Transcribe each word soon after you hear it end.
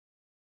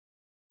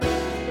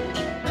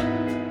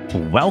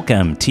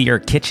Welcome to your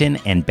kitchen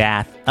and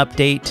bath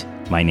update.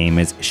 My name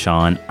is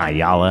Sean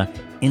Ayala.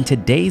 In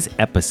today's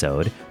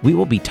episode, we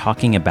will be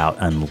talking about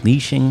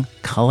unleashing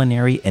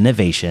culinary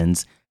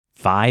innovations,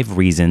 5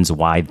 reasons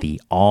why the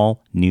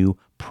all-new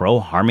Pro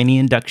Harmony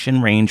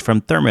Induction Range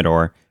from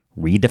Thermador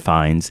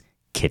redefines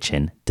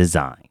kitchen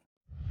design.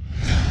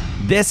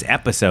 This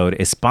episode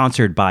is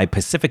sponsored by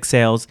Pacific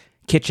Sales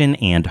Kitchen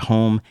and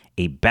Home,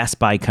 a Best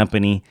Buy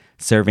company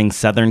serving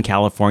Southern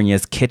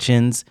California's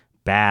kitchens,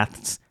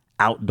 baths,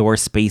 outdoor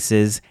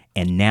spaces,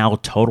 and now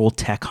total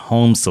tech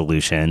home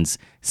solutions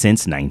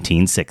since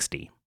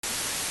 1960.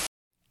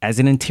 As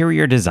an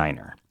interior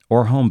designer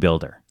or home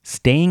builder,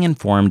 staying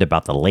informed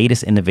about the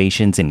latest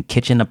innovations in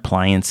kitchen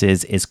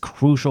appliances is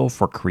crucial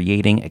for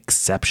creating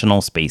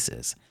exceptional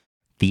spaces.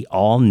 The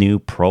all-new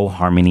Pro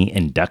Harmony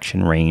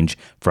Induction Range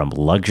from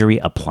luxury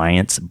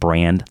appliance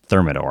brand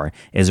Thermador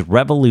is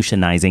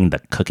revolutionizing the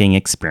cooking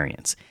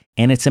experience,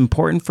 and it's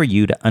important for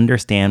you to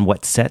understand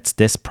what sets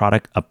this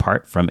product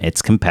apart from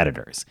its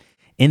competitors.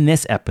 In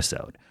this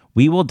episode,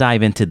 we will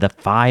dive into the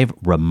 5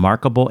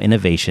 remarkable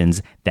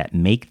innovations that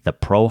make the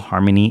Pro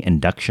Harmony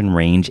Induction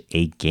Range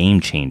a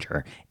game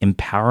changer,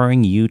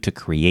 empowering you to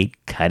create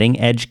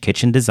cutting-edge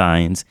kitchen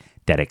designs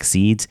that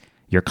exceeds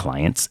your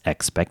clients'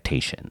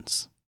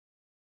 expectations.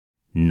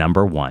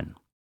 Number 1.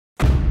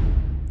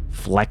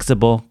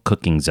 Flexible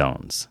cooking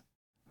zones.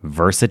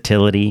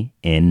 Versatility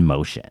in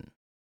motion.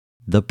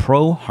 The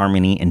Pro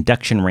Harmony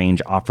Induction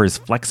Range offers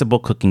flexible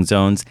cooking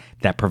zones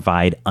that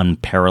provide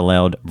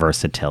unparalleled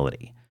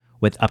versatility.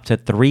 With up to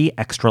 3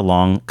 extra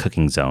long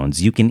cooking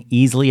zones, you can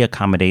easily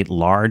accommodate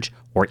large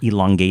or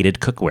elongated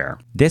cookware.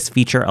 This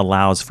feature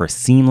allows for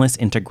seamless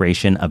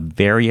integration of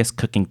various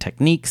cooking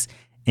techniques,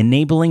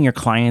 enabling your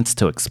clients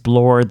to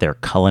explore their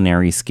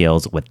culinary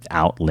skills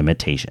without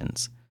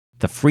limitations.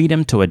 The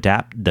freedom to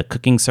adapt the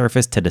cooking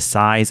surface to the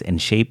size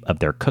and shape of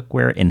their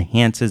cookware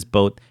enhances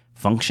both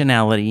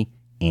functionality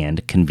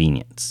and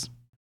convenience.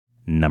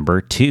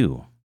 Number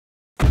 2.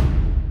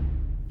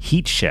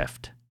 Heat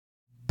shift.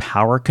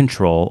 Power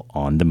control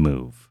on the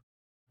move.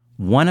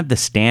 One of the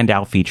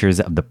standout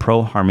features of the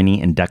Pro Harmony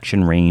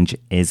Induction Range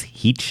is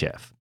heat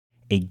shift,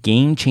 a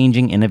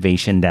game-changing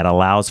innovation that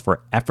allows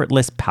for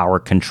effortless power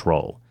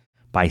control.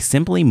 By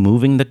simply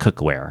moving the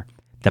cookware,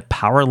 the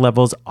power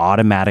levels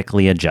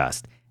automatically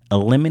adjust,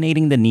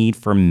 eliminating the need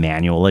for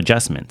manual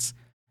adjustments.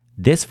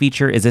 This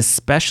feature is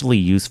especially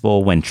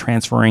useful when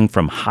transferring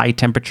from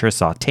high-temperature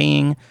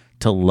sautéing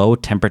to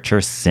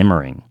low-temperature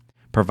simmering,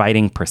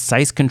 providing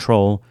precise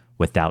control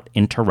without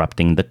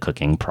interrupting the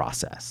cooking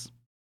process.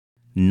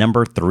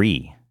 Number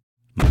 3.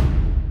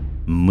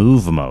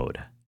 Move mode.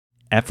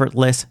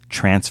 Effortless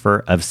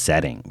transfer of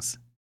settings.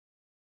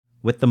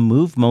 With the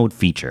Move Mode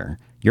feature,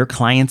 your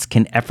clients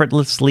can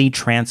effortlessly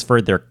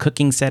transfer their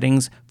cooking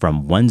settings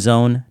from one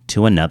zone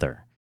to another.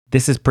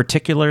 This is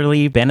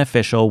particularly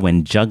beneficial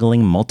when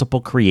juggling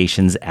multiple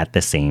creations at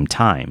the same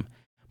time.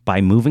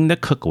 By moving the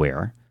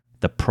cookware,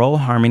 the Pro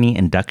Harmony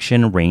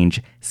Induction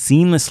Range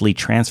seamlessly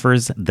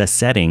transfers the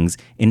settings,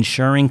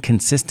 ensuring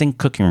consistent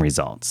cooking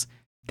results.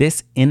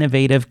 This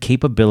innovative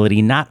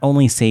capability not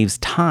only saves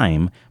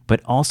time, but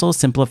also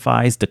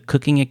simplifies the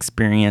cooking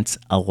experience,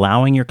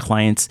 allowing your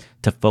clients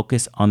to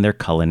focus on their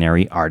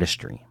culinary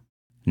artistry.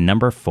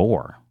 Number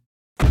 4.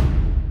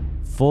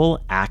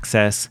 Full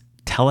access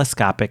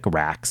telescopic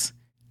racks,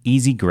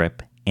 easy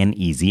grip, and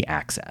easy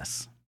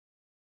access.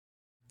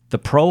 The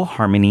Pro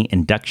Harmony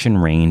Induction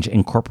Range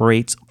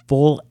incorporates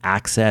full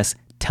access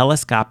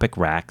telescopic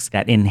racks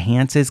that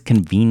enhances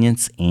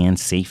convenience and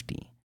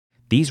safety.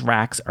 These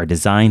racks are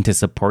designed to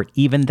support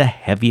even the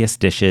heaviest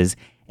dishes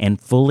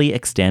and fully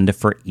extend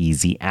for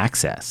easy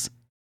access.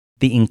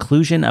 The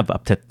inclusion of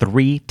up to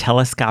 3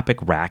 telescopic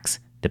racks,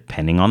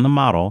 depending on the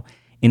model,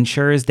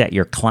 ensures that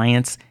your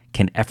clients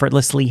can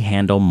effortlessly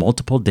handle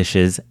multiple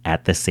dishes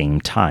at the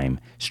same time,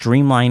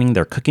 streamlining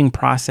their cooking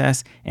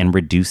process and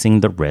reducing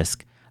the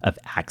risk of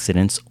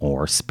accidents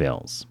or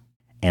spills.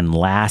 And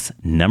last,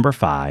 number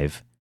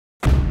 5,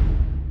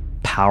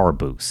 Power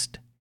Boost,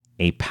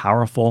 a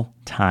powerful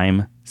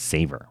time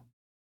saver.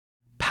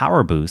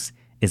 Power Boost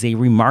is a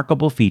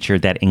remarkable feature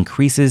that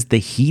increases the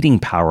heating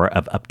power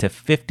of up to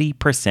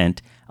 50%,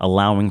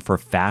 allowing for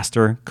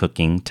faster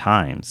cooking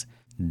times.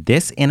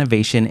 This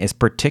innovation is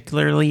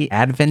particularly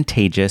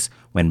advantageous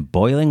when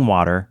boiling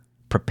water,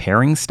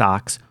 preparing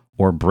stocks,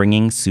 or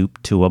bringing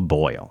soup to a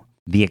boil.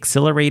 The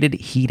accelerated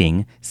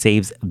heating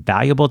saves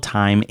valuable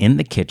time in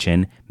the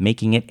kitchen,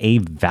 making it a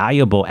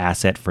valuable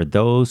asset for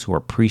those who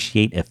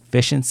appreciate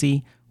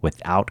efficiency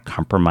without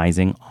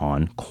compromising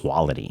on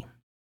quality.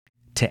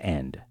 To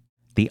end,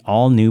 the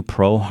all-new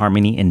Pro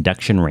Harmony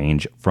Induction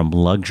Range from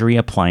luxury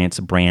appliance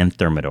brand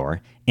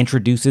Thermador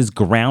introduces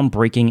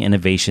groundbreaking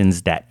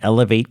innovations that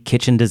elevate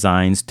kitchen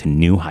designs to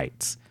new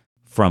heights.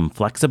 From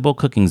flexible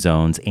cooking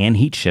zones and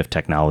heat shift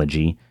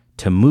technology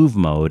to move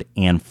mode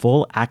and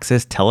full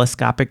access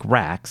telescopic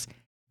racks,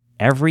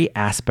 every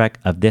aspect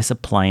of this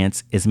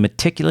appliance is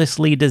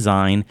meticulously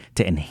designed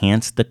to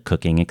enhance the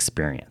cooking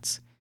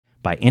experience.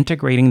 By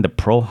integrating the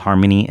Pro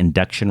Harmony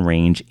Induction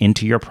Range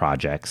into your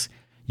projects,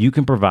 you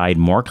can provide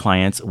more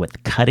clients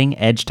with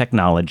cutting-edge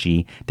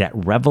technology that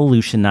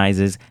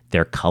revolutionizes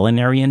their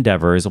culinary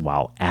endeavors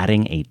while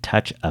adding a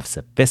touch of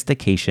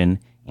sophistication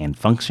and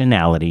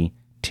functionality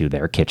to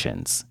their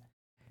kitchens.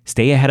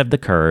 Stay ahead of the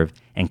curve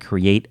and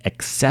create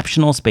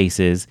exceptional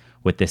spaces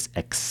with this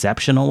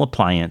exceptional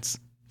appliance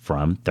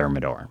from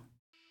Thermador.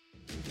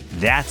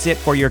 That's it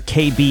for your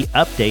KB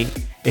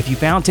update. If you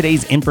found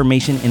today's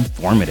information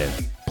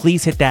informative,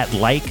 please hit that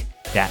like,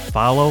 that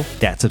follow,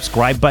 that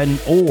subscribe button,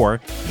 or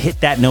hit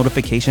that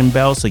notification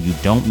bell so you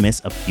don't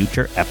miss a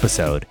future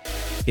episode.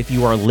 If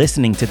you are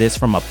listening to this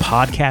from a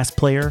podcast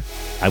player,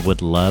 I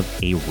would love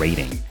a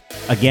rating.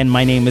 Again,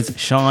 my name is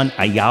Sean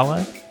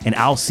Ayala, and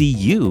I'll see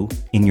you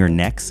in your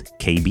next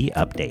KB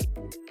update.